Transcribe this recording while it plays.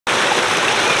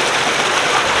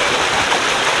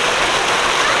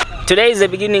Today is the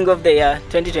beginning of the year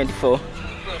 2024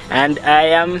 and I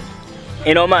am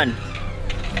in Oman.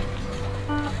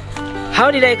 How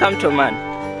did I come to Oman?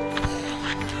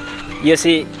 You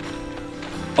see,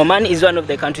 Oman is one of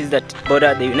the countries that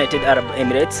border the United Arab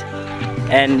Emirates,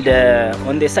 and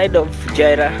on the side of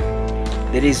Fujairah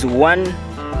there is one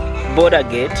border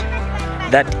gate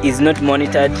that is not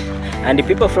monitored, and the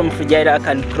people from Fujairah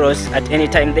can cross at any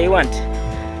time they want.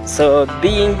 So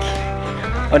being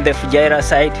on the Fujairah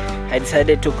side, I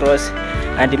decided to cross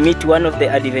and meet one of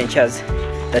the adventures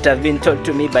that have been told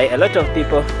to me by a lot of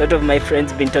people. A lot of my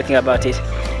friends been talking about it,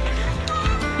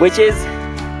 which is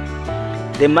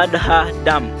the Madha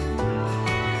Dam.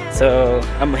 So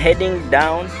I'm heading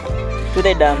down to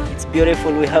the dam. It's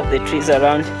beautiful. We have the trees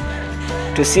around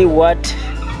to see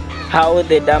how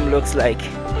the dam looks like.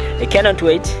 I cannot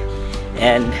wait,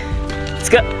 and let's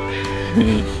go.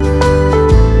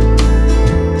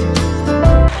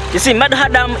 You see, Madha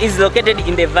Dam is located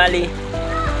in the valley,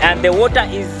 and the water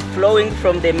is flowing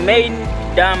from the main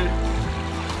dam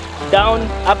down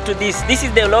up to this. This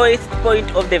is the lowest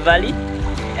point of the valley,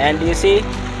 and you see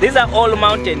these are all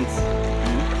mountains.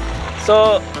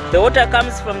 So the water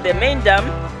comes from the main dam,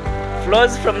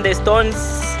 flows from the stones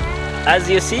as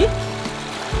you see,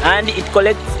 and it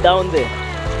collects down there.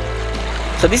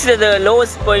 So this is the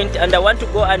lowest point, and I want to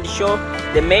go and show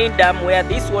the main dam where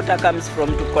this water comes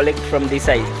from to collect from this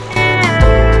side.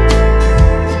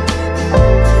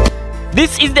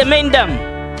 This is the main dam.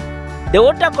 The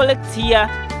water collects here,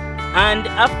 and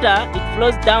after it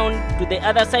flows down to the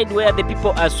other side where the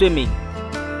people are swimming.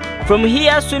 From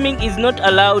here, swimming is not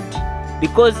allowed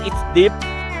because it's deep,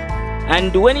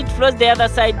 and when it flows the other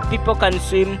side, people can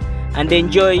swim and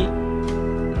enjoy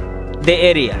the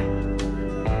area.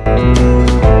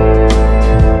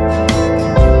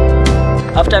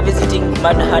 After visiting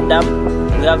Madha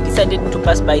Dam, we have decided to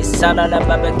pass by Salala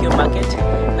barbecue market,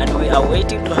 and we are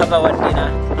waiting to have our dinner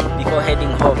before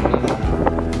heading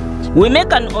home. We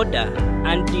make an order,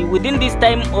 and within this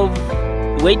time of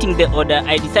waiting the order,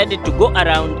 I decided to go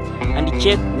around and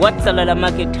check what Salala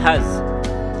market has.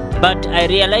 But I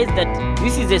realized that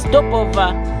this is a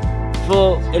stopover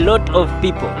for a lot of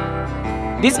people.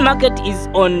 This market is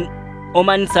on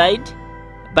Oman side,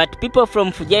 but people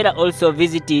from Fujairah also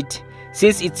visit it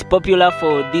since it's popular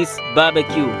for this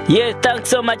barbecue. Yeah, thanks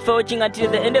so much for watching until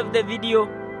the end of the video.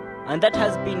 And that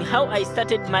has been how I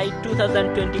started my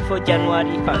 2024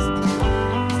 January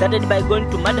 1st. Started by going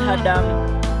to Madha Dam,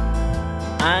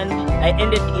 and I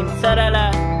ended in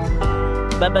Salala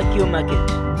barbecue market.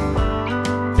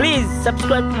 Please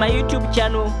subscribe to my YouTube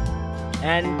channel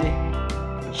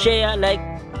and share, like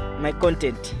my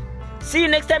content. See you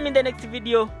next time in the next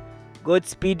video.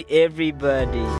 Godspeed everybody.